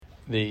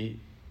the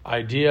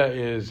idea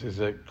is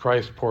that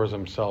Christ pours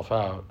himself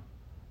out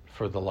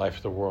for the life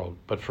of the world,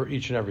 but for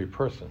each and every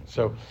person.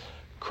 So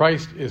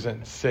Christ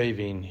isn't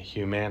saving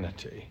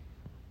humanity.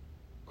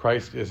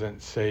 Christ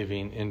isn't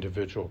saving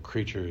individual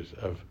creatures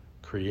of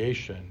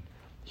creation.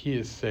 He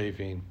is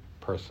saving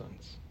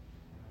persons.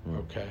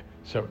 Okay?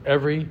 So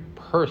every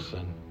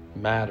person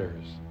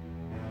matters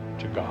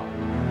to God.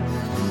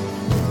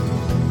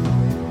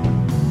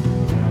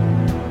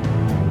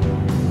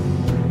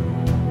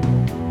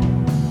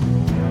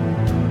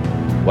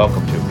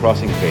 Welcome to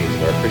Crossing Faiths,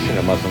 where Christian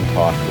and Muslim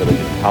talk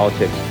religion and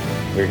politics.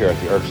 We're here at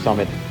the Earth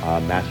Summit.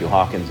 Matthew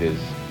Hawkins is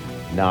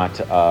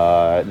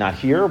not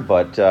here,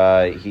 but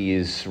he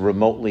is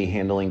remotely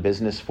handling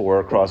business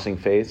for Crossing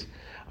Faiths.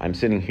 I'm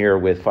sitting here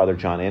with Father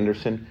John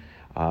Anderson,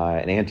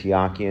 an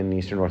Antiochian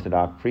Eastern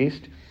Orthodox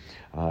priest,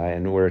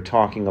 and we're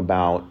talking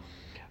about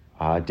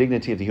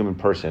dignity of the human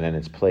person and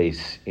its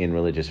place in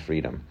religious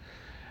freedom.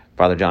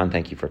 Father John,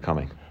 thank you for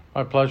coming.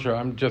 My pleasure.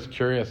 I'm just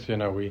curious,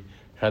 we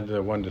had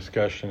the one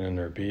discussion in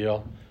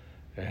Erbil,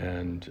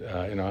 and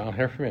I don't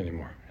hear from you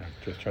anymore. I'm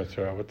just trying to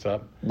figure out what's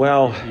up.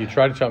 Well, you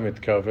tried to tell me it's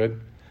COVID.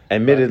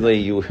 Admittedly,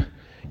 you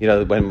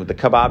know, when the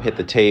kebab hit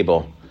the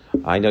table,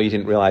 I know you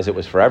didn't realize it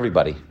was for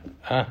everybody.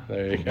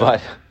 There you go.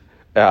 But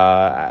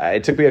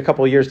it took me a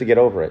couple of years to get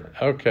over it.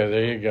 Okay,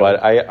 there you go.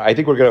 But I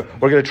think we're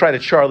gonna try to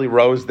Charlie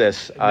Rose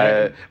this.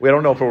 We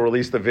don't know if we'll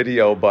release the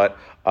video, but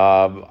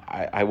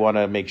I want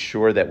to make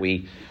sure that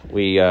we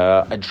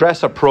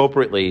address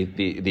appropriately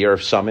the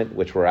Earth Summit,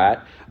 which we're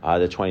at,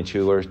 the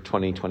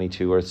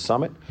 2022 Earth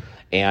Summit,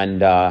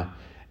 and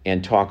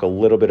talk a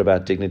little bit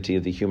about dignity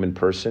of the human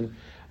person.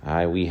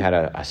 We had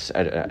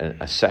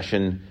a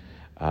session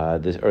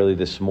early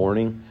this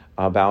morning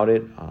about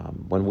it.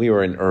 When we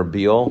were in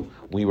Erbil,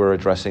 we were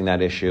addressing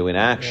that issue in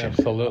action. Yeah,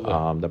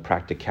 absolutely. The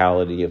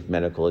practicality of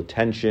medical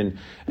attention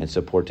and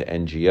support to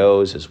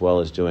NGOs, as well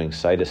as doing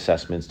site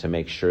assessments to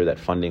make sure that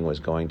funding was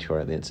going to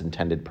its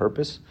intended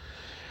purpose.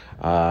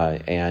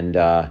 And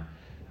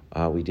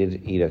we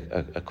did eat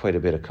quite a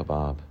bit of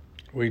kebab.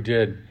 We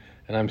did.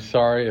 And I'm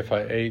sorry if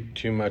I ate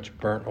too much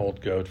burnt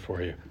old goat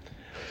for you.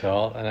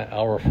 So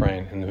I'll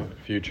refrain in the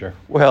future.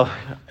 Well,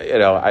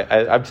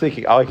 I'm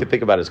thinking, all I can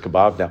think about is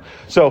kebab now.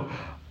 So,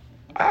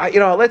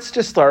 let's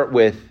just start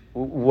with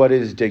what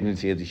is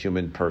dignity of the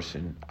human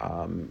person.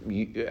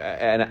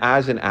 And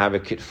as an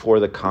advocate for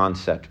the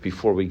concept,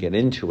 before we get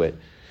into it,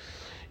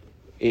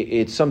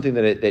 it's something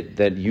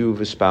that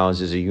you've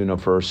espoused as a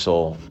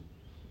universal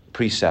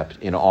precept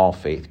in all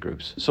faith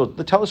groups. So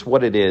tell us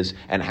what it is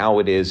and how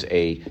it is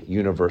a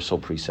universal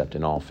precept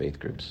in all faith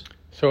groups.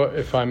 So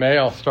if I may,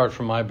 I'll start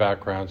from my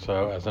background.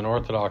 So as an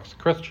Orthodox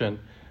Christian,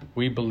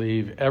 we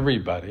believe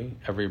everybody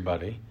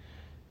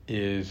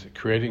is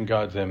created in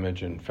God's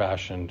image and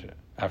fashioned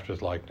after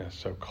his likeness.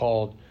 So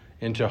called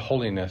into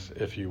holiness,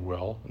 if you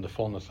will, the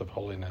fullness of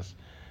holiness,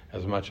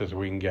 as much as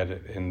we can get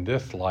it in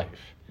this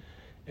life.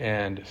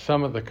 And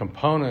some of the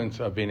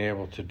components of being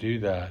able to do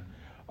that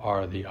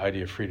are the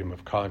idea of freedom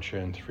of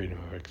conscience, freedom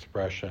of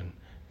expression,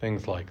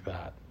 things like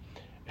that.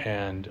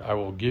 And I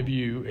will give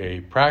you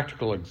a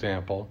practical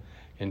example.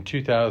 In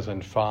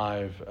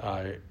 2005,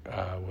 I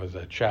was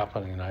a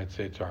chaplain in the United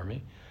States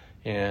Army,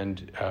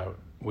 and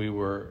we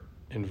were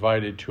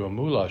invited to a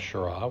Mullah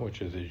Shura,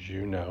 which is, as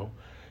you know,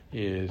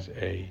 is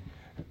a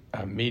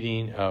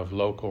meeting of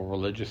local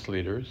religious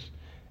leaders.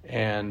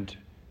 And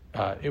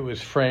it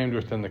was framed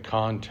within the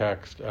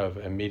context of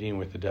a meeting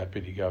with the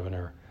deputy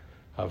governor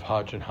of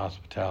Hajj and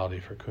Hospitality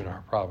for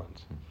Kunar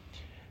province.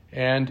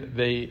 And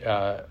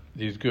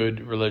these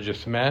good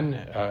religious men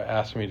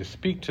asked me to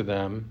speak to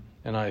them,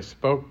 and I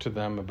spoke to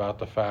them about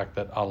the fact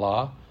that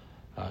Allah,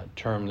 a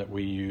term that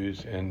we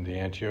use in the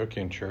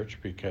Antiochian church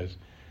because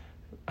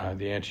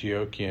the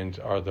Antiochians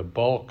are the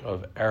bulk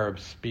of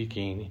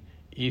Arab-speaking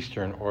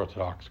Eastern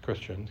Orthodox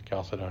Christians,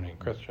 Chalcedonian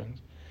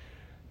Christians,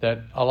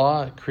 that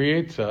Allah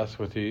creates us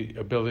with the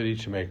ability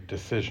to make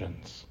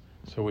decisions.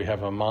 So we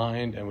have a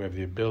mind and we have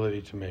the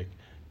ability to make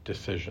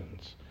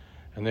decisions.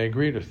 And they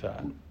agreed with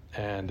that.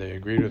 And they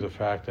agreed with the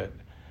fact that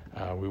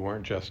we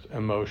weren't just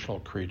emotional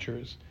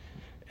creatures.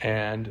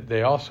 And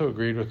they also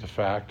agreed with the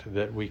fact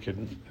that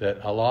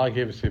that Allah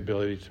gave us the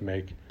ability to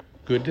make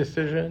good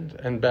decisions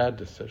and bad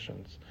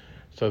decisions.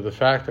 So the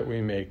fact that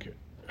we make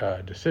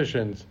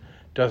decisions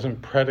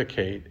doesn't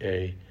predicate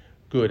a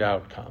good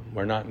outcome.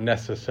 We're not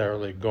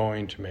necessarily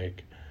going to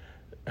make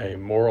a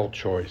moral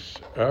choice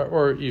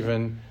or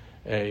even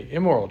a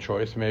immoral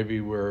choice.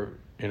 Maybe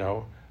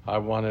I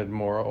wanted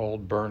more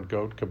old burnt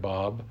goat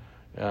kebab,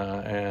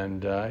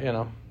 and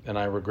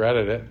I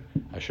regretted it.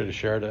 I should have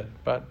shared it,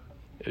 but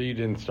you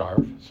didn't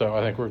starve, so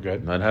I think we're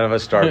good. None of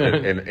us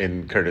starved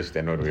in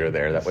Kurdistan when we were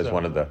there. That was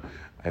one of the,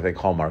 I think,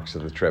 hallmarks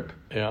of the trip.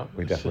 Yeah,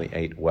 we definitely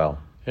ate well.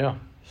 Yeah.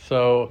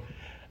 So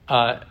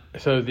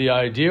the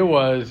idea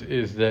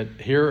is that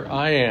here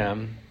I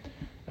am,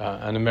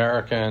 an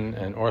American,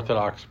 an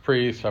Orthodox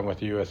priest. I'm with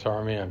the U.S.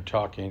 Army. I'm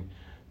talking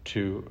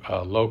to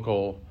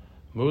local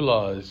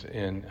mullahs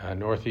in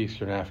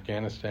northeastern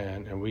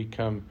Afghanistan, and we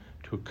come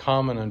to a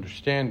common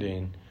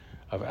understanding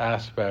of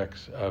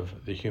aspects of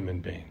the human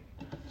being.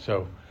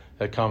 So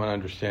that common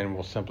understanding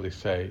we'll simply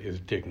say is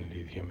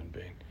dignity of the human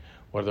being.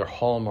 What are the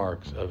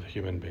hallmarks of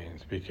human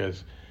beings?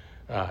 Because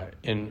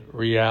in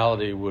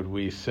reality, would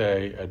we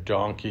say a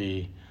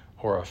donkey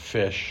or a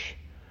fish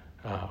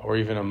or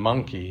even a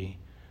monkey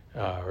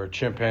or a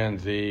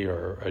chimpanzee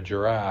or a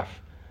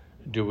giraffe,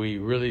 do we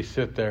really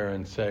sit there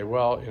and say,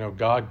 well,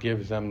 God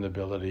gives them the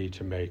ability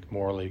to make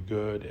morally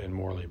good and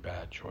morally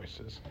bad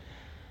choices?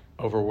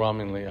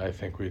 Overwhelmingly, I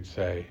think we'd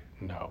say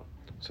no.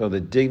 So the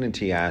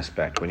dignity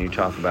aspect, when you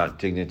talk about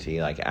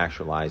dignity, like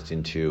actualized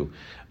into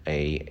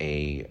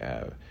the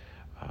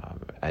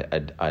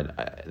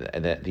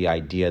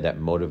idea that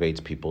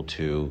motivates people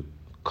to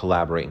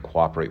collaborate and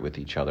cooperate with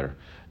each other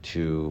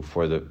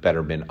for the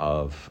betterment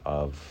of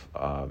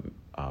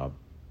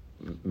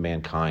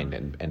mankind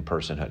and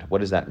personhood. What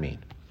does that mean?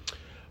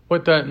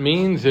 What that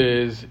means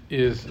is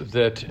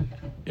that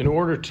in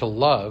order to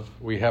love,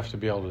 we have to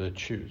be able to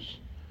choose.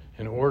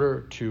 In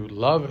order to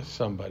love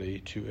somebody,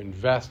 to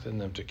invest in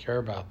them, to care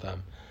about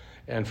them.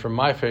 And from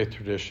my faith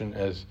tradition,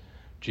 as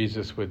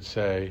Jesus would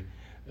say,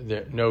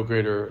 that no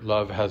greater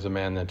love has a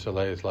man than to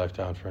lay his life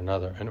down for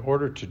another. In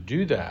order to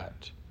do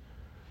that,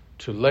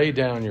 to lay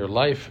down your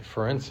life,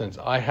 for instance,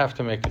 I have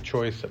to make a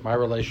choice that my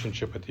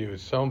relationship with you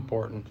is so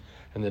important,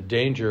 and the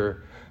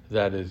danger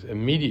that is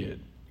immediate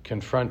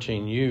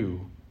confronting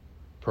you,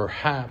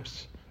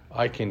 perhaps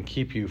I can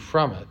keep you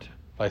from it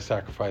by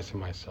sacrificing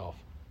myself.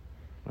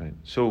 Right.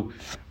 So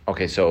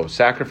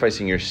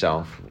sacrificing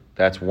yourself,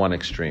 that's one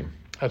extreme.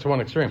 That's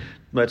one extreme.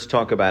 Let's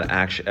talk about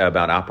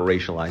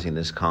operationalizing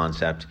this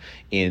concept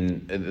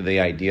in the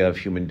idea of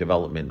human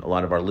development. A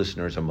lot of our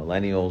listeners are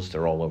millennials.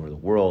 They're all over the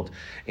world.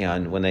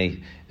 And when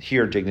they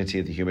hear dignity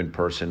of the human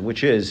person,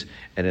 which is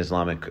an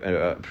Islamic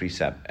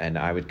precept, and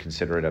I would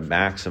consider it a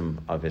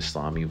maxim of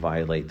Islam, you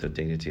violate the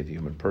dignity of the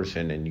human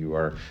person, and you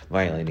are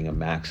violating a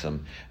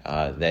maxim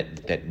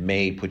that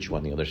may put you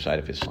on the other side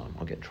of Islam.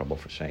 I'll get in trouble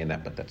for saying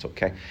that, but that's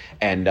okay.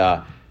 And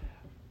how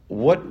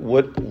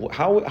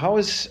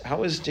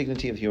is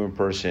dignity of the human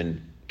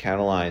person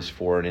catalyzed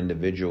for an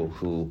individual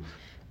who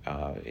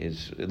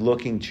is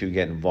looking to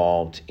get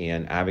involved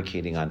in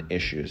advocating on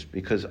issues?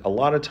 Because a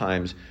lot of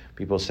times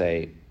people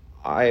say,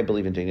 I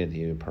believe in dignity of the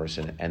human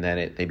person, and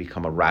then they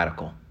become a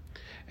radical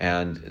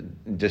and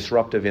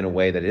disruptive in a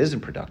way that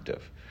isn't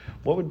productive.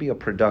 What would be a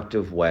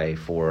productive way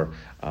for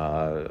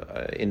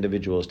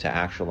individuals to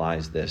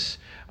actualize this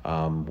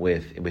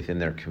within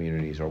their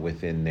communities or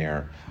within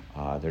their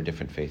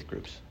different faith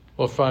groups?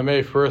 Well, if I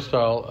may, first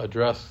I'll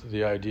address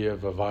the idea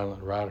of a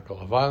violent radical.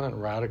 A violent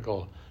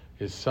radical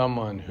is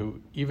someone who,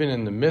 even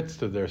in the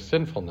midst of their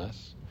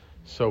sinfulness,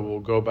 so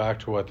we'll go back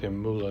to what the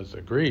mullahs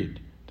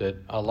agreed, that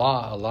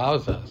Allah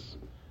allows us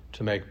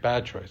to make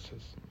bad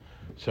choices.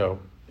 So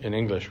in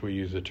English we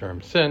use the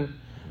term sin.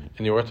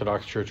 In the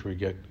Orthodox Church we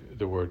get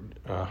the word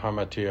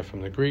hamartia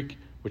from the Greek,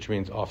 which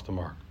means off the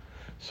mark.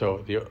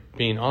 So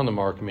being on the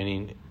mark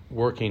meaning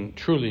working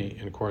truly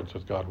in accordance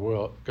with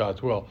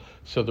God's will.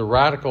 So the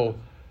radical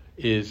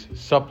is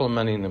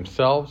supplementing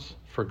themselves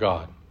for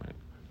God. Right.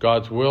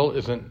 God's will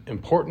isn't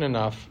important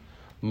enough.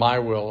 My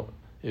will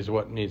is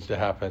what needs to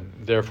happen.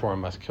 Therefore, I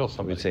must kill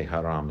somebody. We'd say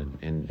haram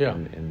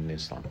in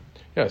Islam.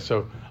 Yeah,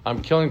 so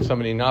I'm killing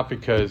somebody not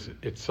because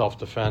it's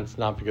self-defense,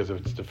 not because of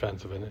its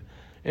defense of an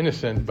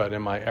innocent, but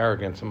in my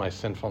arrogance and my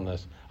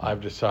sinfulness,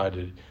 I've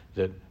decided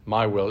that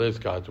my will is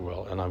God's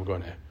will, and I'm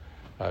going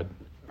to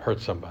hurt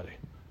somebody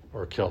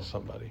or kill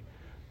somebody.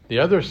 The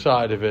other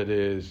side of it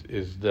is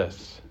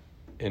this.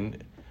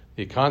 In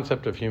the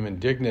concept of human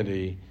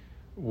dignity,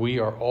 we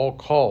are all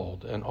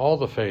called, and all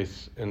the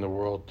faiths in the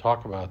world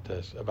talk about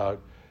this, about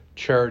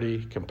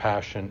charity,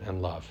 compassion,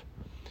 and love.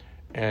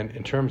 And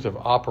in terms of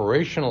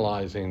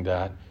operationalizing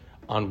that,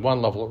 on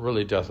one level, it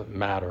really doesn't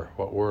matter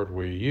what word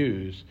we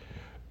use,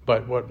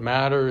 but what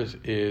matters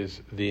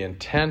is the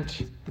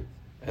intent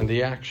and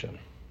the action.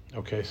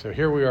 Okay, so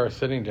here we are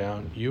sitting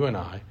down, you and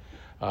I,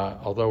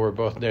 although we're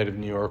both native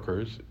New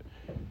Yorkers.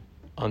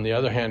 On the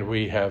other hand,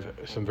 we have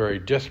some very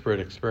disparate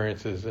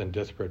experiences and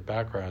disparate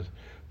backgrounds,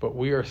 but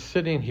we are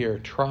sitting here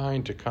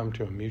trying to come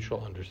to a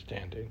mutual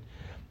understanding.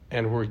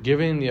 And we're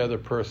giving the other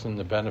person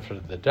the benefit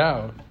of the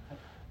doubt,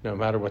 no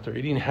matter what their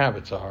eating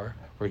habits are.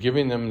 We're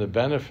giving them the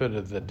benefit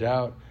of the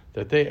doubt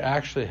that they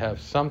actually have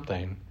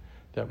something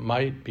that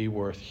might be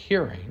worth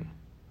hearing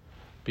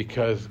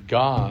because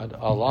God,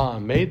 Allah,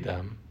 made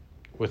them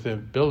with the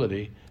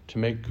ability to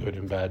make good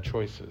and bad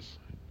choices.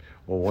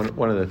 Well,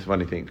 one of the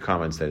funny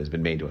comments that has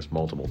been made to us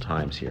multiple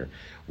times here,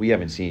 we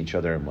haven't seen each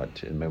other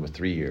in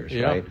 3 years,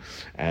 yeah. Right?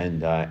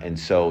 And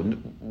so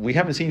we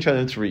haven't seen each other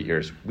in 3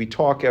 years. We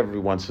talk every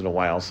once in a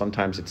while.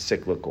 Sometimes it's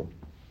cyclical.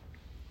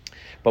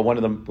 But one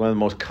of the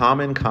most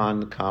common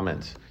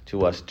comments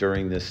to us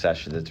during this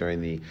session,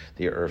 during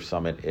the Earth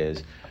Summit,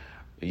 is,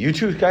 you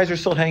two guys are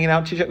still hanging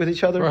out with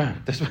each other? Right.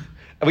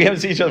 We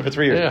haven't seen each other for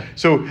 3 years. Yeah.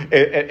 So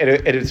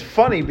it's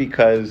funny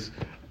because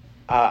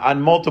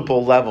on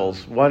multiple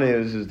levels. One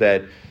is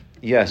that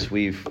Yes,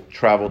 we've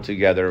traveled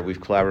together.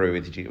 We've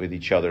collaborated with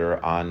each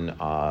other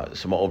on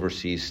some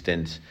overseas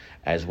stints,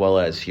 as well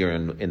as here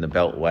in the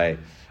Beltway,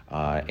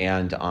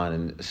 and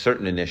on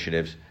certain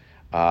initiatives.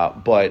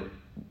 But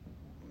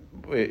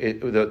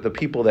the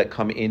people that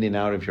come in and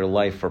out of your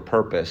life for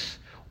purpose,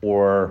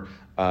 or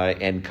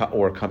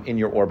come in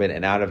your orbit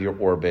and out of your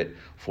orbit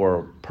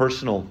for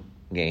personal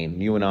gain.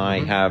 You and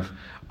I have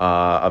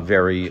a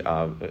very,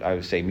 I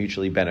would say,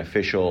 mutually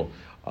beneficial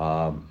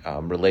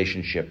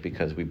relationship,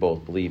 because we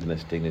both believe in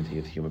this dignity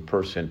of the human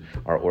person.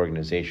 Our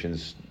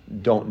organizations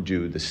don't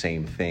do the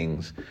same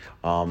things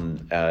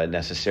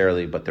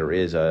necessarily, but there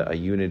is a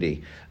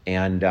unity,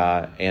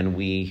 and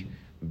we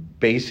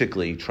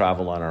basically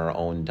travel on our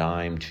own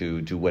dime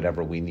to do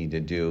whatever we need to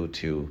do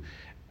to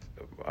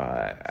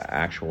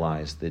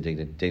actualize the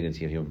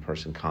dignity of human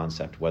person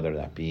concept, whether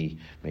that be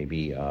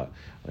maybe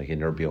like in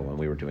Erbil when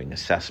we were doing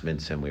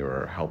assessments and we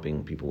were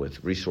helping people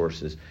with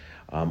resources,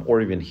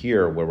 or even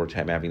here where we're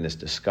having this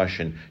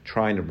discussion,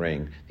 trying to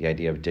bring the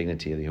idea of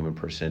dignity of the human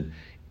person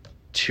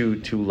to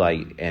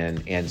light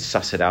and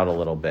suss it out a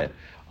little bit.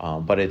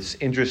 But it's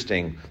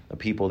interesting, the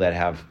people that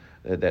have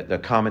the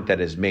comment that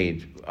is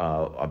made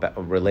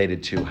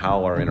related to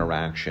how our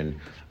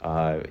interaction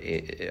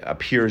it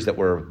appears that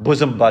we're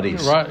bosom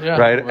buddies, right? Yeah,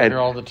 right, we're here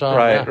all the time,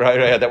 right, yeah.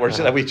 right. That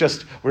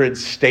we're in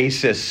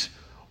stasis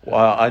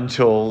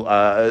until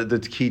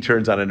the key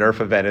turns on a Nerf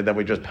event, and then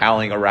we're just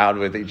palling around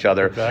with each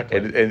other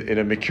in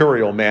a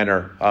mercurial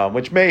manner,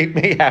 which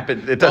may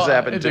happen. It does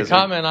happen. The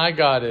comment I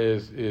got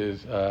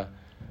is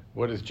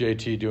what is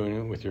JT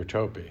doing with your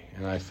topi?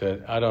 And I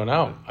said, I don't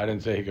know. I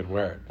didn't say he could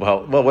wear it.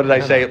 Well, what did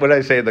I say? What did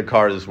I say in the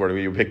car this morning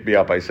when you picked me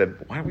up? I said,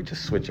 why don't we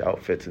just switch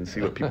outfits and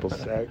see what people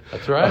say?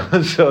 That's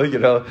right. So,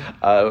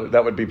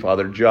 that would be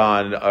Father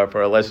John,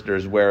 for our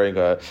listeners, wearing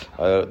the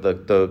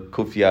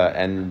kufia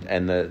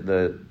and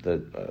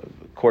the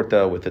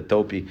kurta with the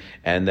topi,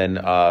 and then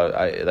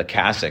the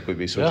cassock would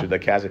be switched to the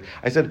cassock.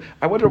 I said,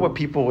 I wonder what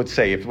people would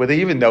say. Would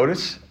they even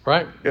notice?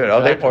 Right.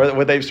 Or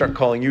would they start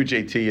calling you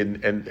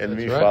JT and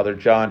me Father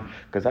John?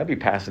 Because I'd be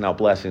passing out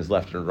blessings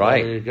left and right.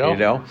 There you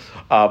go.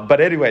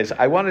 But anyways,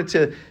 I wanted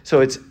to.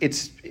 So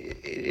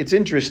it's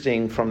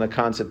interesting from the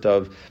concept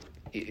of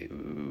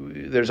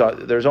there's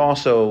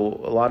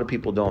also a lot of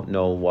people don't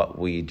know what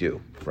we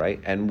do, right?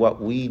 And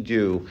what we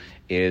do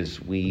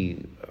is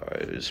we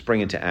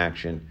spring into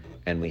action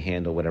and we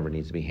handle whatever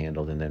needs to be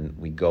handled, and then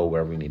we go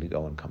wherever we need to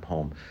go and come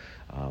home.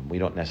 We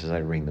don't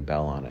necessarily ring the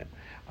bell on it.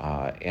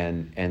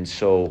 And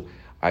so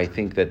I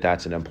think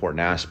that's an important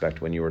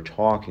aspect when you were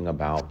talking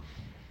about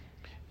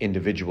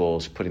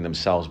individuals putting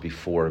themselves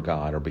before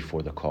God or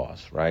before the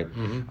cause, right?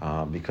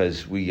 Mm-hmm.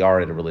 Because we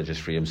are at a religious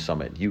freedom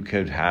summit. You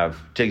could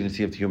have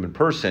dignity of the human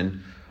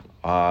person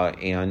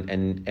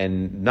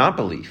and not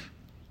believe,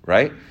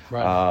 right?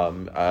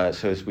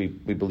 So as we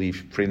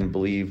believe freedom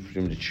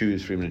to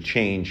choose, freedom to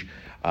change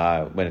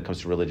when it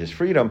comes to religious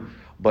freedom,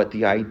 but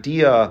the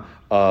idea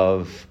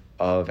of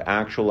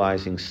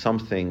actualizing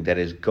something that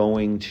is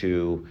going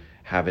to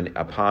have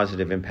a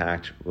positive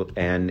impact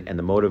and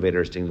the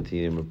motivator is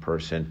dignity of a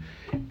person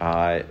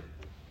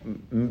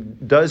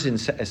does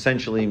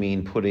essentially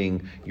mean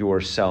taking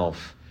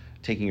yourself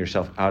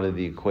out of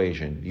the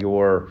equation,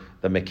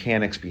 the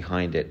mechanics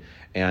behind it.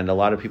 And a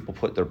lot of people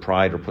put their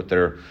pride or put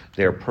their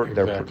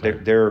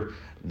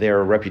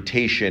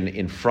reputation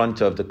in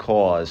front of the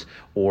cause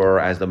or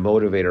as the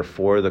motivator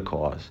for the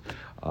cause.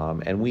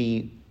 And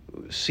we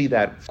see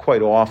that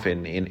quite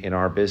often in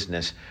our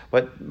business.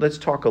 But let's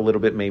talk a little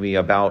bit maybe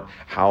about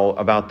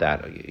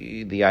that,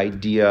 the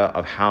idea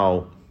of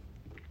how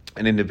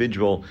an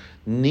individual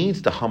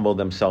needs to humble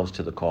themselves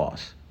to the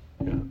cause.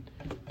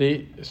 Yeah.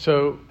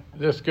 So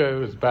this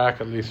goes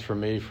back, at least for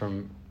me,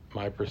 from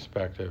my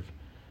perspective,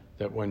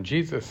 that when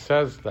Jesus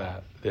says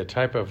that, the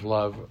type of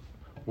love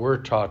we're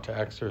taught to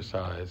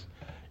exercise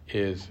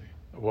is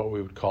what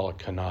we would call a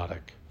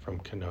kenotic, from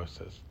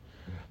kenosis.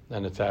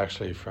 And it's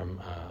actually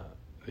from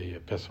the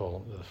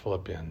epistle of the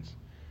Philippians.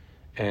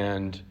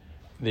 And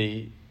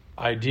the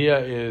idea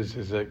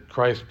is that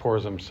Christ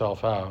pours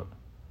himself out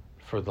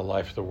for the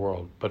life of the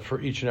world, but for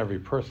each and every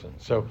person.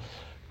 So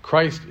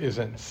Christ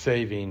isn't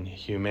saving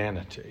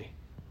humanity.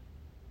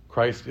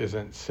 Christ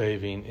isn't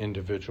saving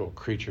individual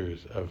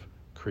creatures of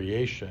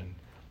creation.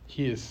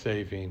 He is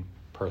saving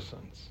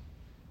persons.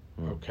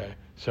 Okay?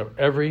 So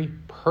every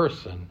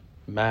person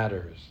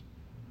matters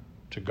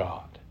to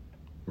God.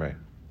 Right.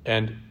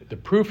 And the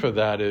proof of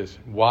that is,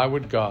 why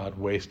would God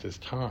waste his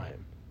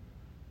time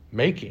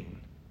making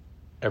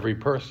every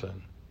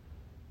person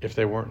if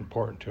they weren't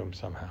important to him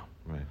somehow?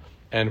 Right.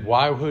 And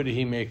why would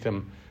he make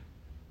them,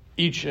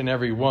 each and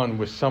every one,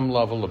 with some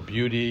level of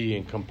beauty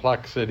and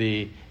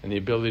complexity and the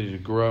ability to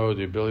grow,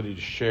 the ability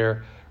to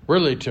share,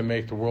 really to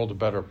make the world a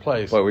better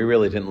place. Well, we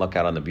really didn't look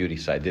out on the beauty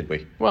side, did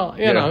we? Well,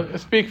 you know,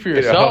 speak for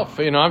yourself.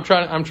 I'm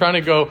trying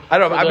to go. I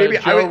don't know. Maybe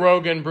Joe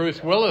Rogan,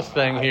 Bruce Willis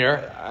thing here.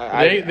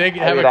 They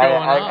have it going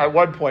on. At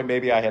one point,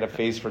 maybe I had a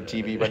face for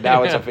TV, but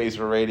now it's a face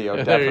for radio.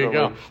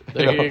 Definitely.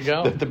 There you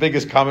go. The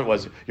biggest comment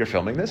was, "You're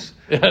filming this?"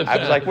 I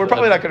was like, "We're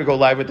probably not going to go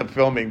live with the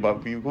filming,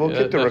 but we'll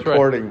keep the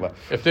recording." Right.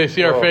 But if they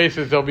see our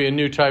faces, there'll be a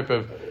new type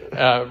of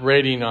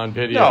rating on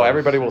video. No,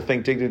 everybody will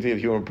think dignity of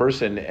human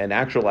person, and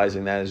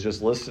actualizing that is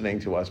just listening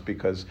to us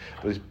because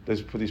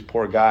these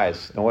poor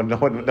guys. No one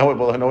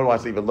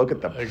wants to even look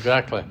at them.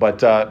 Exactly.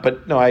 But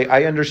no,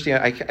 I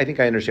understand. I think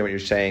I understand what you're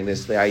saying.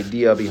 The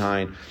idea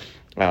behind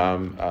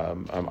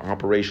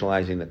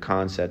operationalizing the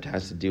concept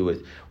has to do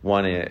with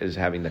one is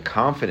having the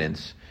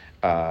confidence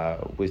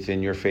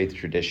within your faith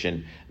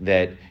tradition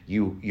that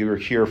you're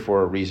here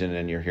for a reason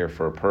and you're here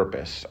for a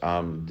purpose.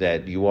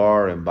 That you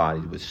are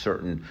embodied with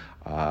certain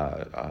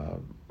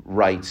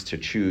rights to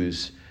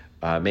choose,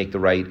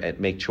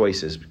 make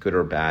choices, good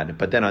or bad.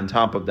 But then on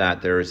top of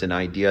that, there is an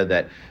idea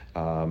that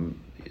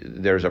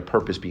there's a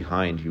purpose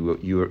behind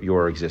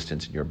your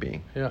existence and your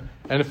being. Yeah,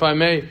 and if I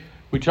may,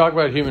 we talk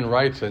about human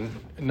rights, and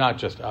not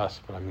just us,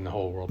 but I mean the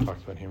whole world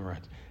talks about human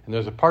rights. And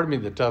there's a part of me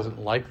that doesn't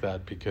like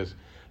that because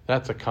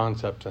that's a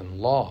concept in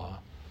law,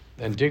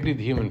 and dignity of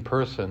the human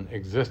person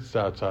exists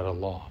outside of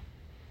law.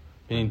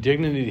 Meaning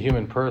dignity of the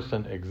human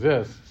person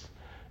exists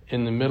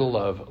in the middle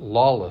of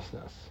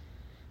lawlessness.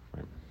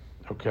 Right.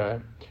 Okay?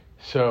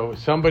 So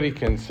somebody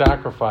can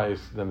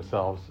sacrifice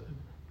themselves.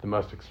 The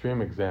most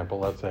extreme example,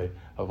 let's say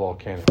a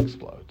volcano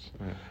explodes.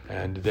 Right.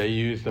 And they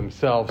use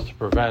themselves to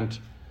prevent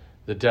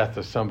the death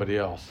of somebody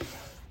else.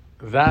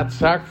 That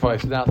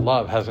sacrifice, that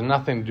love, has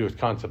nothing to do with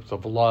concepts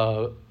of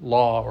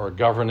law or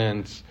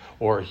governance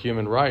or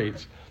human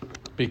rights,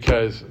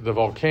 because the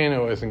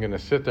volcano isn't going to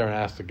sit there and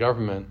ask the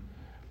government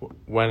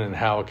when and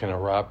how it can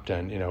erupt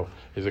and,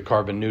 is it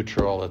carbon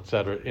neutral, et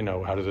cetera,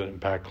 how does it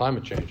impact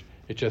climate change?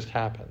 It just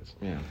happens.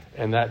 Yeah.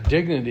 And that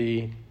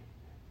dignity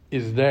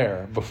is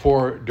there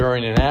before,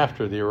 during, and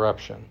after the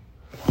eruption,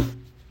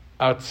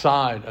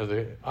 outside of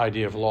the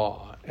idea of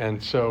law.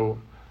 And so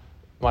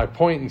my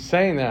point in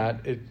saying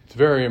that, it's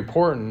very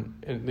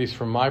important, at least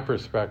from my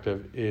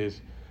perspective,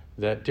 is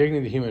that dignity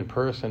of the human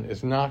person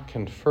is not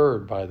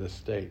conferred by the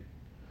state.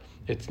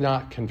 It's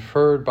not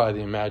conferred by the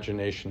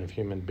imagination of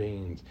human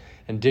beings.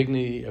 And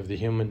dignity of the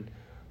human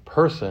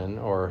person,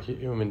 or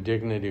human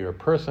dignity or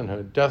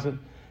personhood, doesn't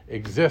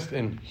exist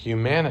in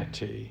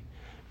humanity.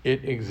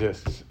 It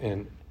exists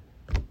in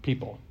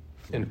people,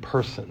 in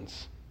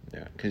persons.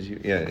 Yeah, because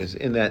it's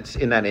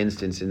in that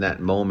instance, in that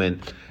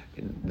moment,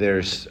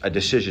 there's a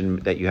decision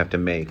that you have to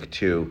make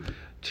to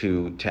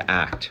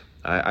act.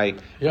 I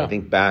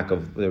think back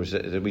of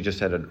we just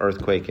had an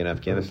earthquake in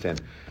Afghanistan,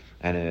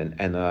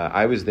 and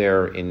I was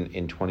there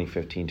in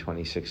 2015,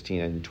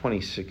 2016, and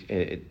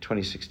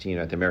 2016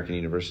 at the American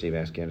University of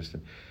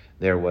Afghanistan,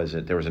 there was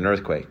an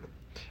earthquake,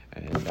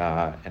 and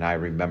I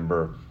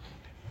remember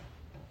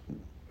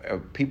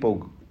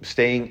everyone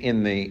staying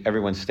in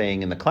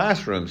the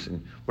classrooms,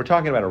 and we're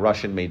talking about a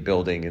Russian-made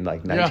building in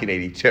like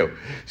 1982. Yeah.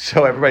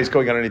 So everybody's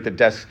going underneath the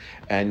desks,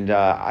 and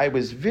I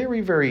was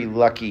very, very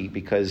lucky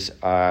because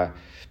I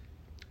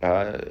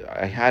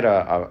had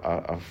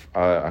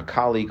a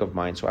colleague of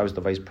mine. So I was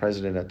the vice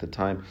president at the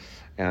time,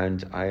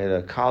 and I had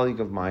a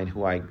colleague of mine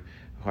who I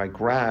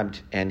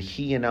grabbed, and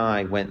he and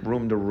I went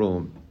room to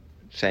room,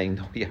 saying,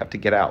 "No, you have to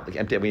get out."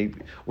 Like, we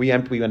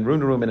went room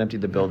to room and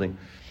emptied the building.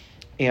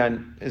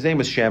 And his name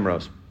was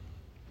Shamrose.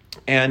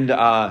 And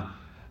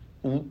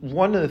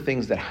one of the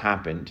things that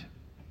happened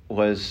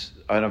was,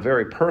 on a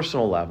very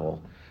personal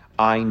level,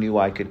 I knew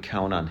I could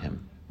count on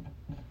him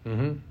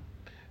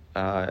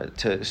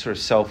to sort of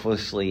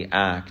selflessly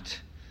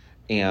act.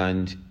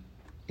 And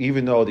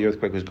even though the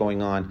earthquake was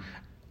going on,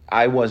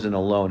 I wasn't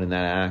alone in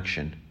that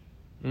action,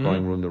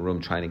 going room to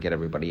room trying to get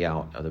everybody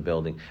out of the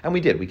building. And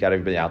we did. We got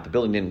everybody out. The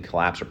building didn't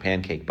collapse or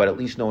pancake, but at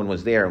least no one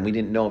was there, and we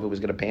didn't know if it was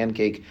going to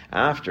pancake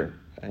after.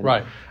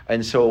 Right.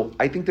 And so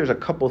I think there's a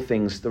couple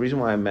things. The reason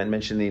why I'm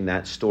mentioning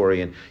that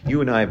story, and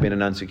you and I have been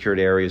in unsecured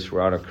areas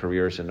throughout our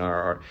careers and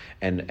our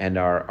and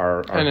history.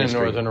 In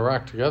Northern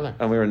Iraq together.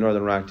 And we were in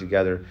Northern Iraq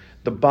together.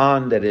 The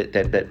bond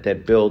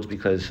that builds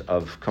because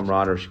of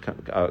comradeship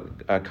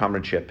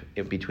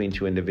between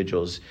two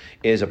individuals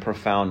is a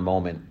profound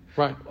moment.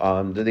 Right.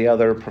 The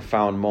other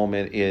profound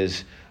moment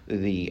is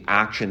the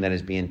action that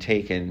is being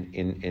taken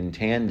in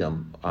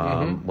tandem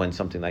when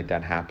something like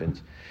that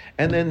happens.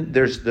 And then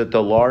there's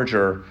the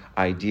larger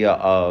idea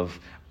of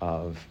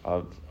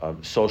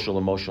social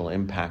emotional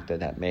impact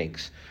that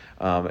makes.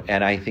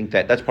 And I think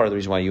that's part of the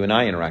reason why you and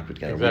I interact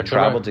together. Exactly. We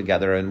traveled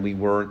together, and we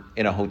weren't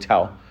in a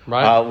hotel.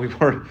 Right.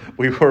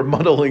 We were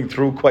muddling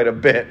through quite a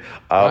bit.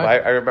 Right.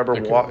 I remember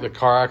the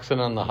car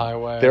accident on the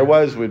highway. There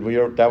was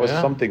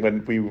something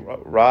when we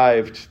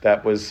arrived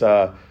that was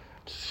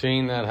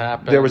Seeing that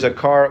happen. There was a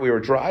car, we were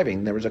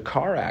driving, there was a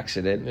car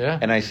accident. Yeah.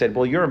 And I said,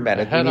 well, you're a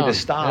medic, you need to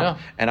stop.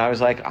 Yeah. And I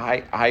was like,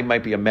 I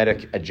might be a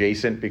medic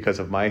adjacent because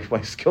of my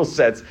skill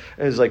sets. And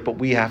it was like, but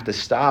we have to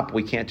stop.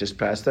 We can't just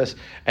pass this.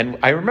 And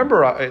I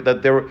remember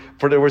that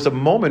there was a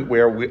moment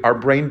where our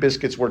brain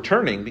biscuits were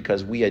turning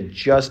because we had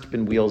just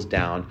been wheels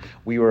down.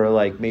 We were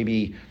like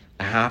maybe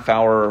a half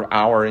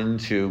hour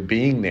into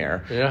being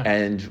there. Yeah.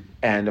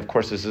 And of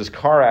course, there's this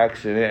car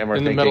accident. And we're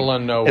in thinking, the middle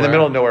of nowhere. In the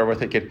middle of nowhere, we're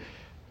thinking,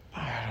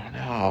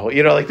 no,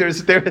 like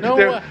there's No,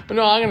 I'm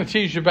going to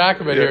tease you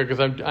back a bit here because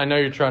I know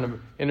you're trying to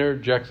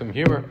interject some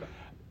humor.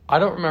 I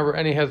don't remember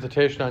any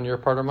hesitation on your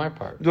part or my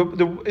part. I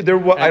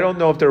don't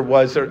know if there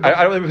was.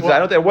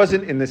 It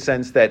wasn't in the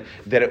sense that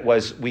it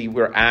was we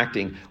were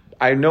acting.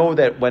 I know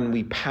that when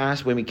we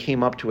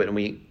came up to it and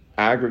we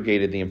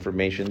aggregated the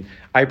information.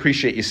 I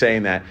appreciate you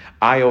saying that.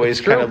 I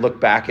always kind of look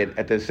back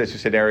at the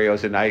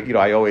scenarios, and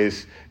I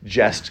always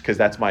jest because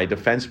that's my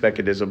defense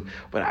mechanism.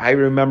 But I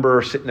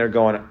remember sitting there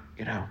going,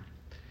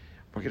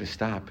 we're going to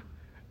stop.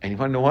 And you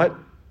want to know what?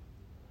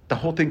 The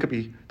whole thing could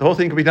be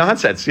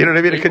nonsense. You know what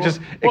I mean? It could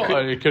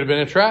have been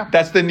a trap.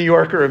 That's the New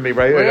Yorker in me,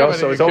 right? Well,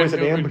 So it's always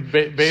an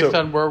ambush. Based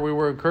on where we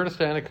were in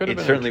Kurdistan, it could have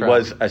been a trap. It certainly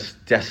was a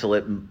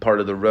desolate part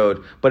of the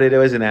road, but it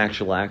was an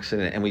actual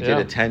accident, and we did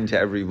attend to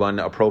everyone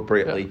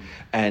appropriately,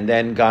 and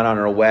then got on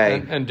our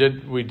way. And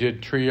we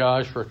did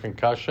triage for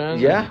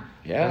concussion.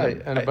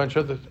 And a bunch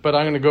of others. But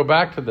I'm going to go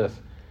back to this.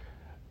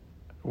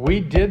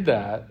 We did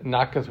that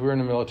not because we were in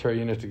a military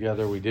unit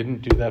together. We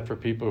didn't do that for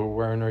people who were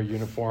wearing our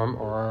uniform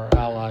or our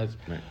allies.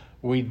 Right.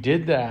 We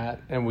did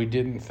that, and we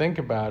didn't think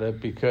about it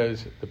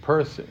because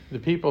the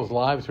people's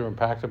lives who were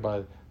impacted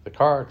by the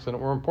car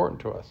accident were important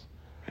to us.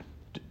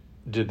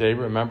 Did they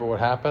remember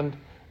what happened?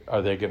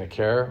 Are they going to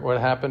care what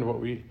happened? What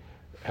we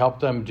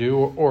helped them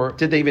do? Or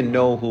did they even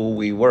know who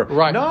we were?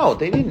 Right. No,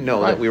 they didn't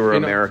know that we were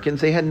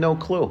Americans. They had no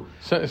clue.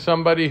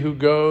 Somebody who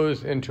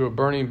goes into a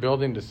burning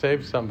building to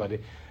save somebody.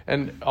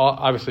 And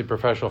obviously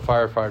professional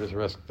firefighters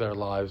risk their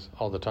lives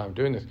all the time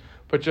doing this.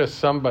 But just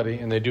somebody,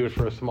 and they do it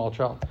for a small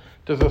child.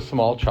 Does a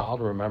small child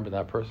remember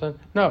that person?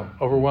 No,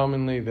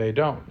 overwhelmingly they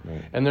don't.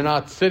 Right. And they're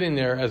not sitting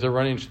there as they're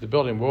running into the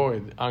building,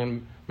 boy, I'm going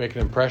to make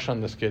an impression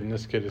on this kid, and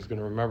this kid is going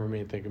to remember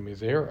me and think of me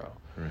as a hero.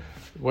 Right.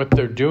 What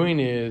they're doing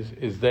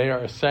is they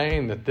are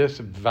saying that this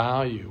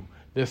value,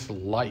 this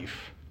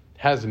life,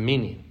 has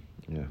meaning.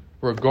 Yeah.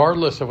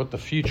 Regardless of what the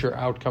future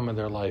outcome of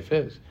their life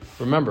is.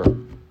 Remember,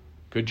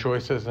 good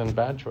choices and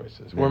bad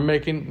choices. Yeah.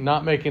 We're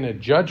not making a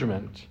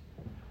judgment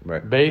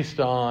based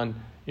on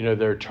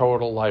their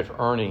total life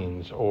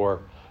earnings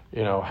or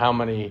how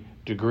many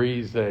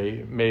degrees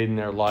they made in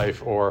their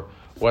life or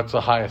what's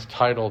the highest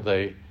title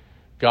they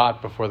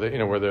got before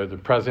they whether they're the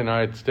president of the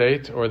United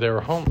States or they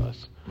were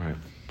homeless. Right.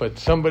 But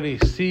somebody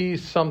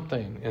sees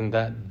something in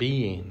that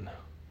being.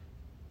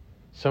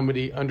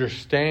 Somebody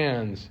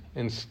understands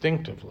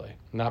instinctively,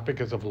 not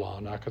because of law,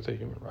 not because of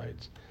human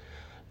rights,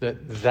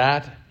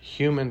 that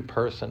human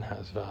person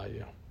has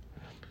value.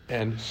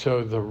 And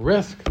so the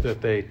risk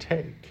that they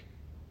take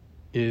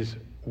is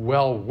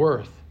well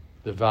worth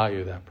the value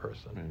of that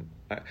person.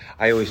 Right.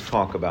 I always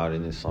talk about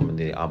in Islam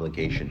the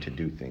obligation to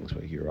do things.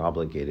 Where you're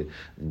obligated,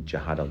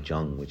 jihad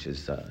al-jung, which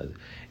is the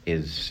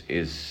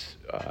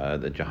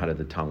jihad of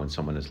the tongue when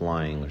someone is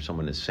lying or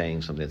someone is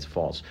saying something that's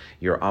false.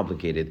 You're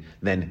obligated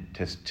then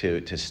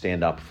to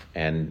stand up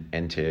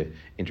and to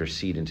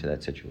intercede into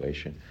that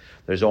situation.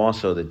 There's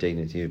also the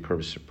dignity of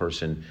the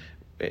person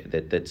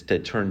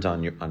that turns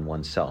on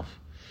oneself.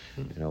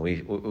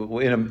 We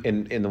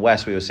in the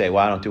West we would say,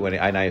 well, I don't do any.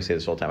 I say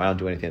this all the time. I don't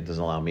do anything that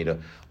doesn't allow me to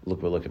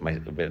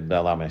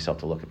allow myself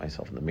to look at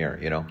myself in the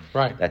mirror.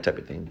 Right. That type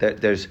of thing.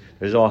 There's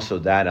also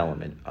that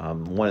element.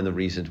 One of the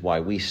reasons why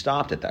we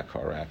stopped at that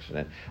car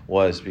accident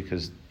was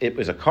because it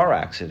was a car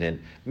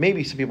accident.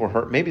 Maybe some people were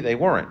hurt. Maybe they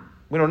weren't.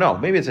 We don't know.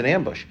 Maybe it's an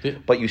ambush. Yeah.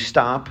 But you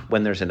stop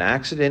when there's an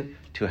accident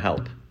to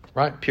help.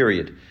 Right.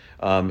 Period.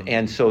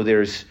 And so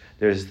there's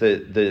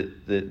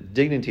the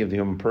dignity of the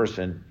human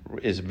person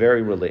is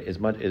related as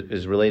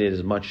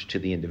much to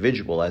the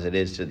individual as it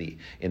is to the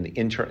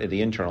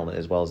internal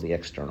as well as the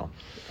external.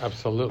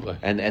 Absolutely.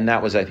 And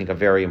that was, I think, a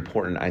very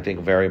important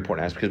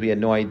aspect because we had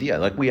no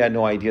idea. We had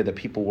no idea that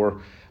people were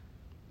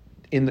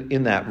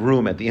in that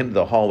room at the end of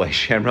the hallway,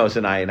 Shamrose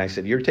and I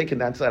said, you're taking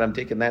that side, I'm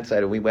taking that side,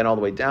 and we went all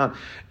the way down,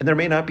 and there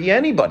may not be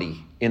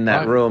anybody in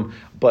that room,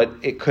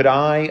 but could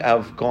I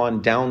have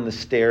gone down the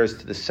stairs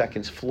to the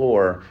second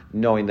floor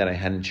knowing that I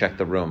hadn't checked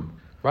the room?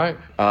 Right.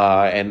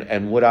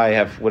 And would I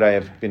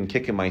have been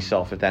kicking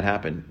myself if that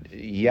happened?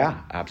 Yeah,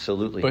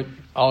 absolutely. But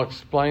I'll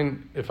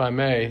explain, if I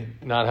may,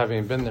 not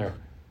having been there,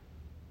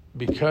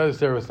 because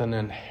there was an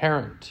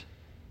inherent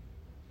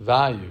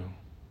value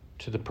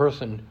to the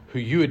person who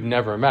you had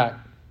never met,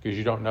 because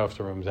you don't know if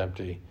the room's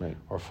empty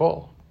or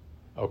full.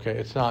 Okay,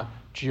 it's not,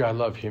 gee, I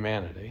love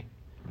humanity.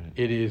 Right.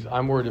 It is,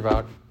 I'm worried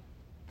about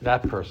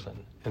that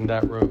person in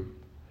that room.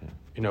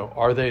 Yeah.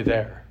 Are they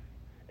there?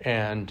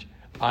 And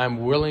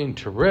I'm willing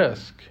to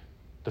risk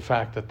the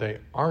fact that they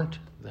aren't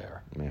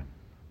there. Yeah.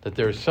 That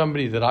there's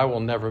somebody that I will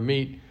never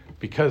meet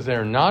because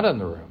they're not in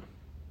the room.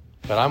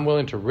 But I'm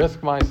willing to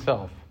risk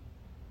myself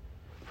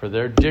for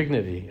their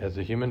dignity as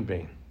a human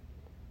being,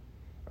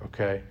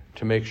 okay,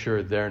 to make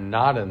sure they're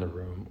not in the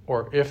room,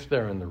 or if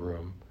they're in the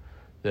room,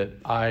 that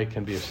I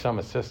can be of some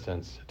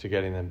assistance to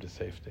getting them to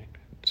safety.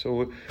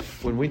 So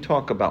when we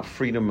talk about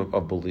freedom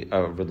of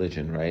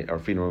religion, right, or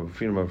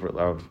freedom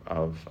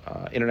of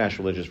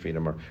international religious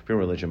freedom, or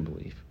freedom of religion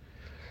belief,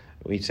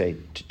 we say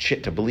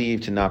to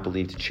believe, to not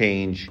believe, to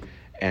change,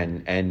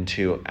 and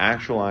to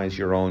actualize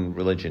your own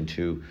religion,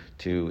 to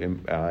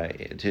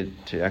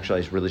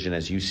actualize religion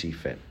as you see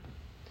fit.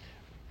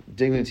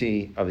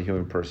 Dignity of the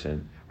human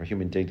person, or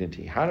human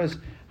dignity. How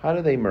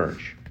do they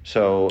merge?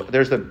 So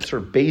there's the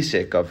sort of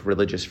basic of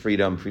religious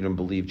freedom,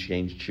 believe,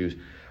 change, choose,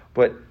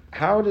 but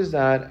how does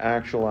that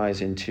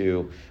actualize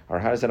into, or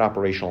how does that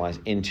operationalize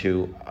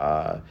into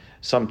how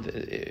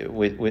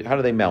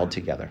do they meld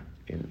together?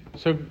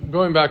 So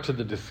going back to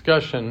the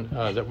discussion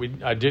that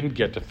I didn't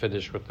get to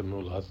finish with the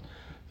mullahs,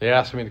 they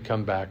asked me to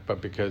come back,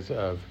 but because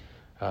of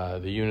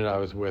the unit I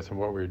was with and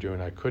what we were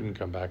doing, I couldn't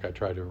come back. I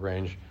tried to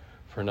arrange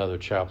for another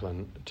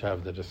chaplain to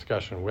have the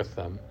discussion with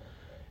them.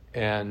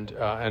 And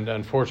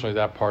unfortunately,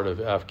 that part of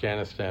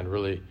Afghanistan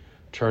really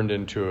turned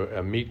into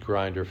a meat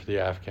grinder for the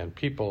Afghan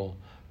people,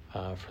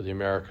 for the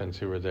Americans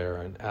who were there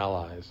and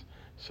allies.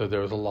 So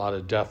there was a lot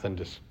of death and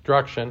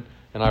destruction,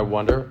 and I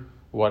wonder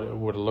what it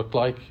would have looked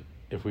like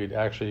if we'd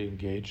actually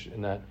engaged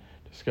in that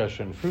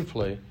discussion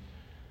fruitfully.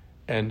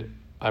 And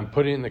I'm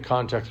putting it in the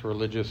context of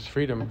religious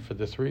freedom for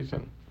this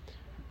reason.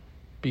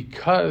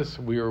 Because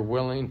we were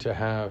willing to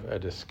have a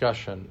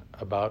discussion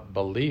about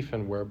belief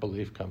and where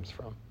belief comes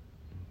from,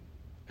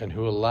 and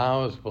who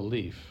allows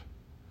belief,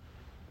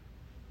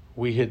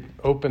 we had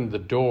opened the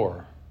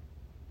door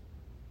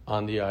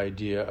on the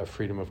idea of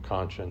freedom of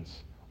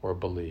conscience or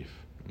belief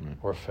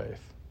or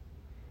faith.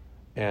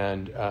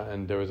 And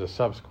there was a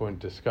subsequent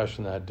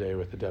discussion that day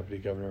with the Deputy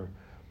Governor of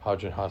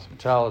Hajj and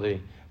Hospitality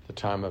at the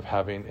time of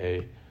having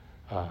a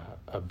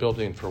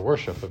building for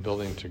worship, a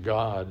building to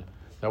God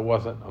that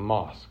wasn't a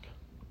mosque.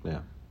 Yeah.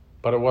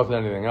 But it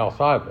wasn't anything else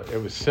either.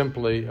 It was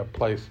simply a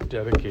place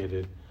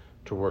dedicated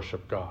to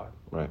worship God.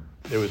 Right.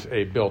 It was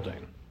a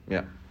building.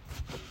 Yeah.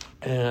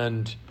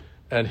 And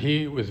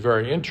he was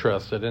very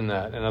interested in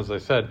that. And as I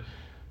said,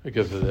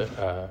 because of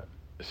the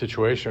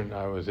situation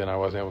I was in, I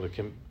wasn't able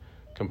to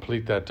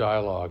complete that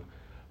dialogue.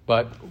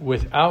 But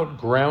without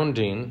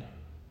grounding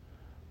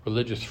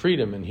religious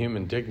freedom and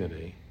human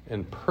dignity,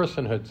 and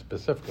personhood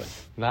specifically,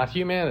 not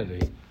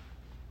humanity,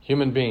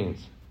 human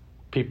beings,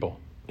 people,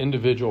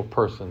 individual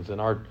persons. In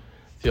our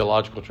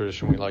theological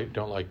tradition, we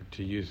don't like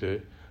to use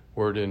the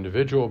word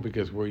individual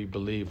because we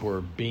believe we're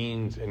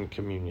beings in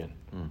communion,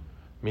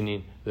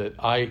 meaning that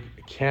I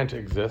can't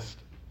exist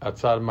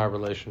outside of my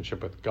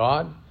relationship with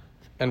God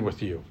and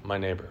with you, my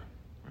neighbor.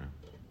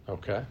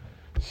 Okay?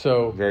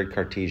 So very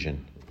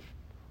Cartesian.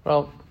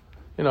 Well,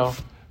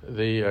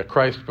 the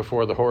Christ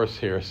before the horse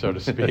here, so to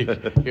speak.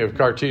 You have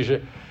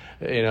Cartesian,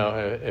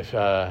 if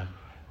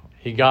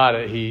he got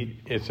it,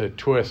 it's a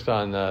twist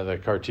on the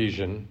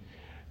Cartesian,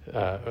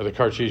 or the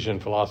Cartesian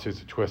philosophy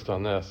is a twist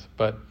on this.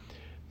 But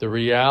the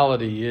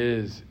reality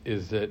is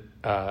that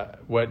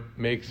what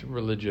makes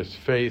religious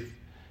faith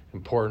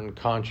important,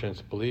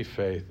 conscience, belief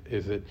faith,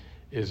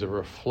 is a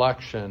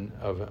reflection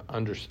of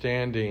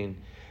understanding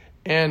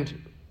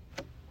and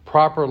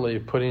properly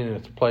putting in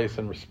its place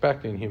and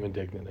respecting human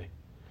dignity.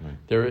 Right.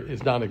 There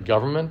is not a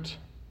government,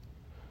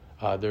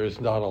 there is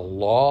not a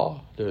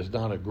law, there is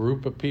not a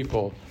group of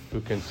people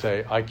who can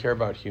say, I care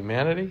about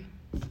humanity,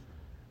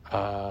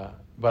 but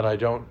I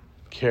don't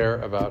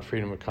care about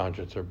freedom of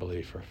conscience or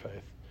belief or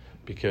faith,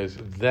 because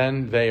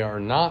then they are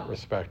not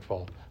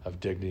respectful of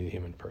dignity of the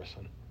human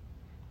person.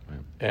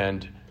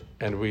 Right.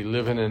 And we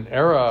live in an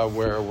era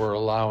where we're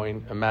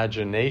allowing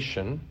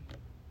imagination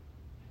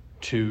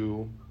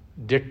to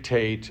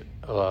dictate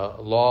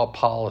law,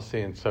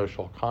 policy, and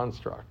social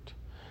construct.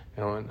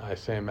 And when I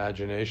say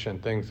imagination,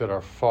 things that are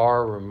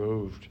far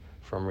removed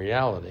from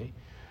reality.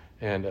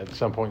 And at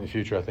some point in the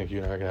future, I think you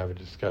and I are going to have a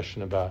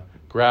discussion about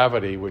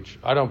gravity, which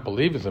I don't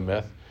believe is a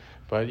myth,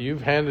 but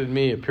you've handed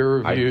me a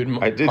peer-reviewed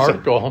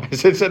article. I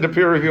did send a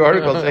peer-reviewed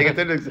article saying it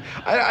didn't exist.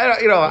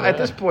 At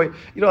this point,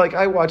 like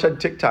I watch on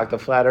TikTok the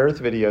flat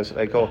Earth videos,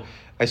 and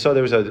I saw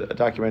there was a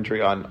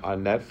documentary on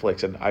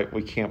Netflix, and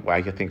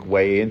I think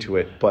way into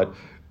it, but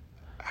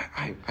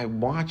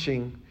I'm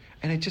watching,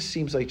 and it just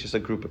seems like just a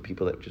group of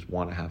people that just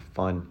want to have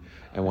fun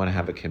and want to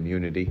have a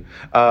community.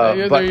 There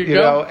you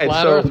go.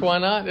 Flat Earth, why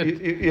not?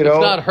 It's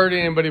not hurting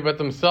anybody but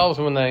themselves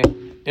when they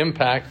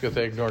impact because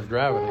they ignored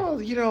gravity. Well,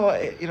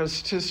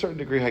 to a certain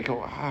degree, I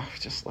go,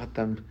 just let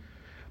them.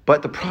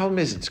 But the problem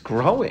is, it's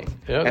growing.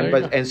 Yeah,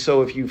 and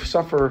so if you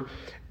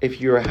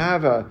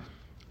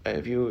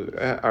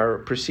are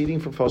proceeding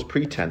from false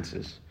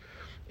pretenses,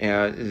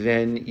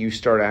 then you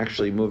start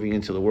actually moving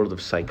into the world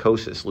of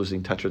psychosis,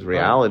 losing touch with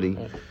reality,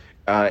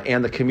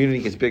 and the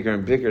community gets bigger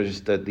and bigger.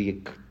 Just that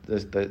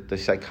the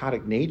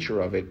psychotic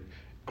nature of it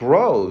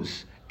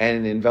grows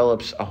and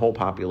envelops a whole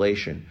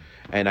population.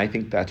 And I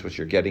think that's what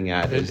you're getting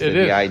at. It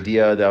The is.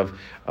 idea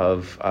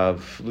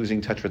of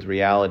losing touch with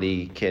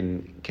reality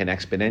can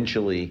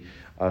exponentially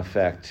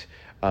affect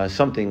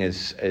something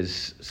as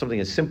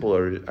simple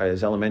or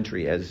as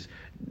elementary as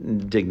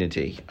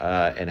dignity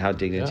and how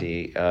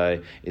dignity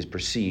is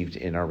perceived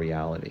in our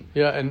reality.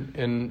 Yeah, and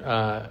in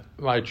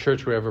my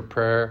church we have a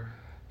prayer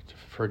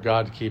for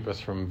God to keep us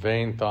from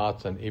vain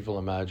thoughts and evil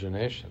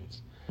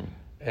imaginations.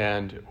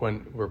 And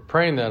when we're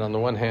praying that, on the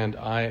one hand,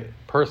 I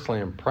personally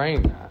am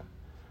praying that,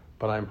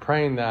 but I'm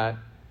praying that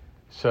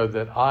so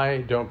that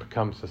I don't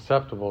become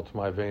susceptible to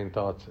my vain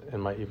thoughts and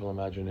my evil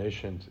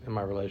imaginations in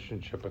my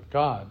relationship with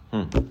God,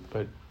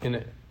 but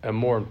in a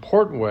more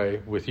important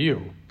way with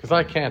you, because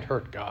I can't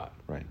hurt God.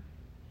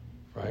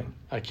 Right?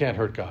 I can't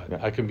hurt God. Yeah.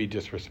 I can be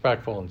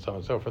disrespectful and so on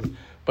and so forth,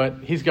 but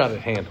he's got it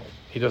handled.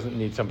 He doesn't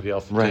need somebody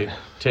else to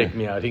take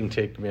me out. He can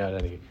take me out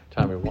any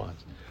time he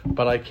wants.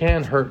 But I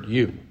can hurt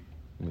you.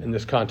 In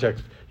this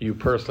context, you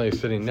personally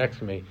sitting next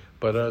to me,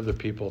 but other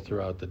people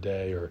throughout the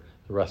day or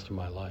the rest of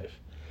my life.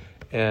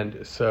 And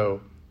so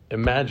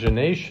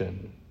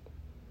imagination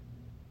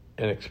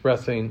and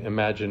expressing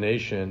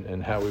imagination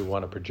and how we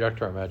want to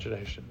project our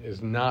imagination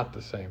is not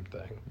the same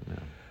thing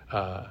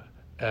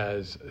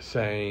as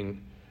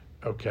saying,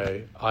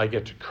 okay, I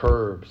get to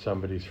curb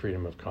somebody's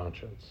freedom of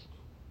conscience.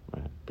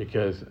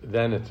 Because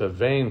then it's a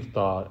vain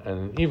thought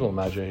and an evil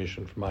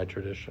imagination from my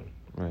tradition.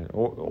 Right,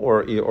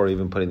 or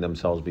even putting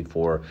themselves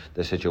before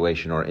the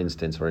situation or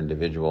instance or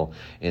individual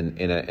in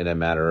a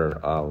matter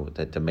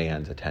that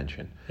demands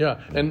attention. Yeah,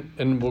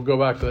 and we'll go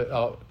back to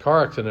the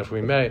car accident if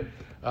we may.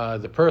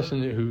 The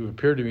person who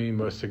appeared to be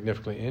most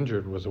significantly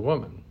injured was a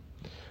woman,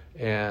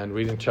 and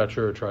we didn't touch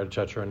her or try to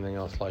touch her or anything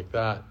else like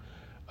that.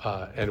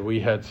 And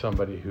we had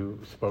somebody who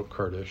spoke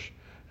Kurdish,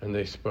 and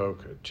they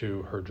spoke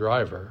to her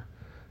driver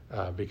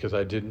because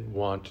I didn't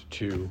want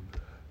to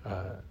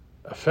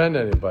offend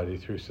anybody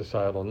through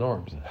societal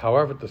norms.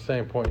 However, at the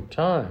same point in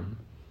time,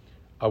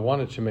 I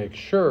wanted to make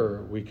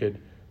sure we could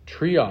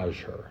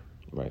triage her.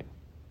 Right.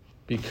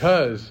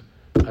 Because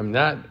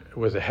it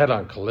was a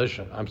head-on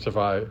collision. I'm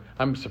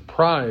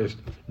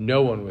surprised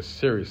no one was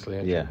seriously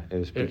injured. Yeah, it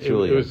was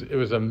peculiar. It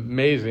was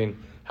amazing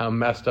how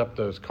messed up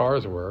those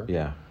cars were.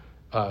 Yeah.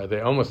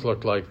 They almost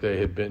looked like they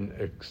had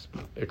been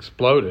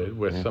exploded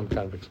with some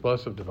kind of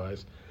explosive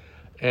device.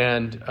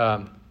 And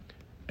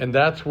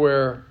that's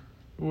where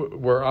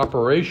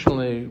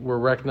operationally we're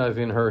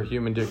recognizing her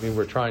human dignity.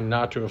 We're trying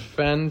not to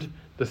offend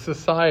the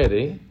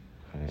society.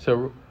 Right.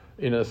 So,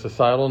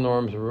 societal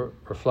norms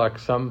reflect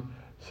some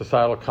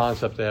societal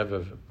concept they have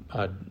of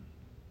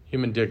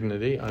human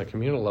dignity on a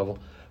communal level.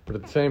 But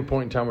at the same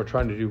point in time, we're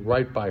trying to do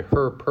right by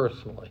her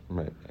personally.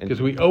 Right.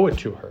 Because we owe it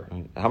to her.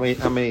 How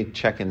many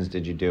check-ins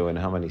did you do, and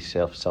how many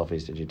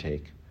selfies did you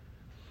take?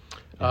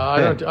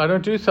 I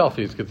don't do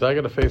selfies because I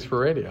got a face for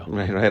radio.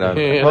 Right on.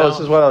 Well, this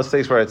is one of those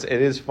things where it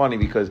is funny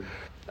because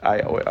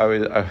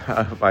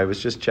I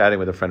was just chatting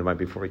with a friend of mine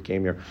before we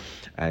came here,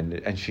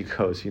 and she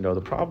goes,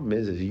 the problem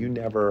is you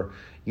never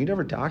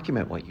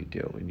document what you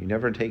do, and you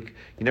never take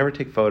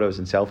photos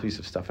and selfies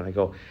of stuff. And I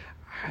go,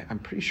 I'm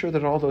pretty sure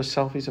that all those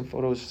selfies and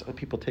photos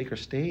people take are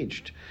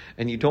staged,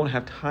 and you don't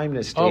have time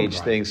to stage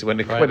things when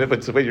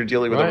you're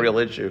dealing with a real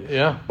issue.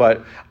 Yeah.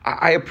 But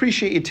I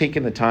appreciate you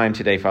taking the time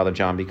today, Father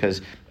John,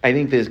 because I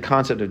think this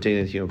concept of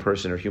dignity of the human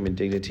person or human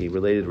dignity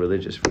related to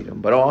religious freedom,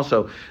 but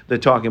also the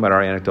talking about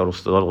our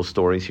anecdotal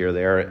stories here or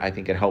there, I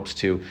think it helps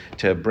to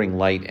bring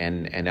light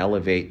and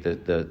elevate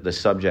the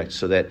subject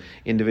so that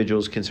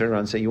individuals can turn around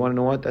and say, you want to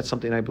know what? That's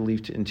something I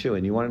believe in too.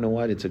 And you want to know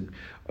what? It's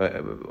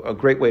a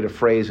great way to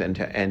phrase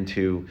and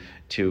to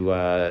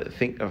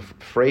think of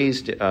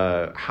phrased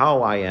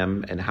how I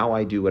am and how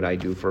I do what I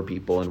do for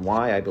people and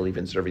why I believe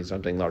in serving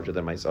something larger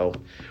than myself,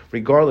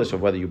 regardless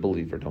of whether you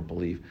believe or don't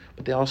believe.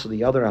 But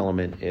the other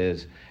element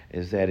is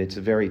that it's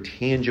a very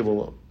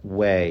tangible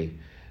way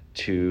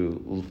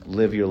to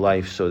live your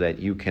life so that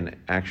you can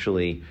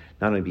actually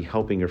not only be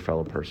helping your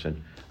fellow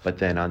person, but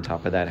then on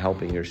top of that,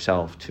 helping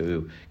yourself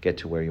to get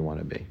to where you want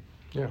to be.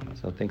 Yeah.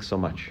 So thanks so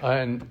much.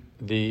 And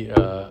the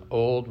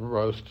old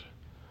roast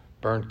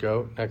burnt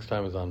goat next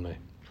time is on me.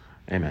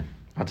 Amen.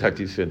 I'll talk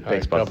to you soon. All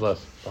Thanks, right, Bob. God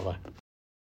bless. Bye-bye.